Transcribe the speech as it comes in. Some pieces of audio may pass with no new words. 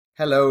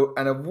Hello,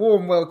 and a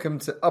warm welcome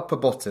to Upper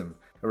Bottom,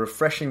 a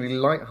refreshingly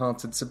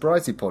light-hearted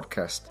sobriety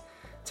podcast,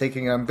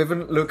 taking an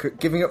ambivalent look at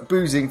giving up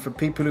boozing for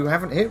people who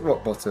haven't hit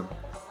rock bottom.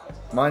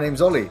 My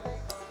name's Ollie.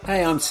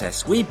 Hey, I'm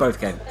Sess. We both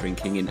gave up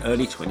drinking in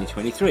early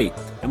 2023,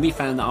 and we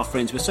found that our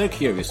friends were so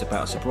curious about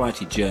our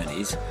sobriety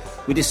journeys,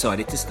 we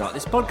decided to start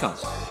this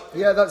podcast.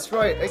 Yeah, that's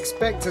right.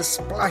 Expect a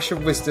splash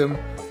of wisdom,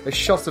 a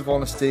shot of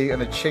honesty,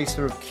 and a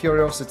chaser of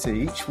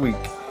curiosity each week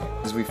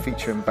as we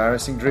feature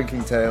embarrassing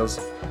drinking tales,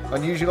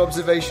 unusual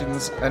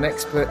observations, and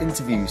expert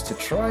interviews to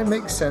try and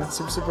make sense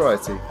of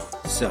sobriety.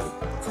 So,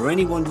 for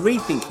anyone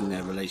rethinking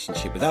their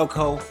relationship with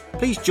alcohol,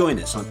 please join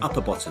us on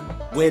Upper Bottom.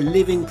 We're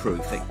living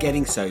proof that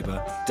getting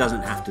sober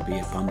doesn't have to be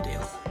a bum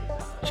deal.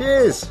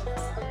 Cheers!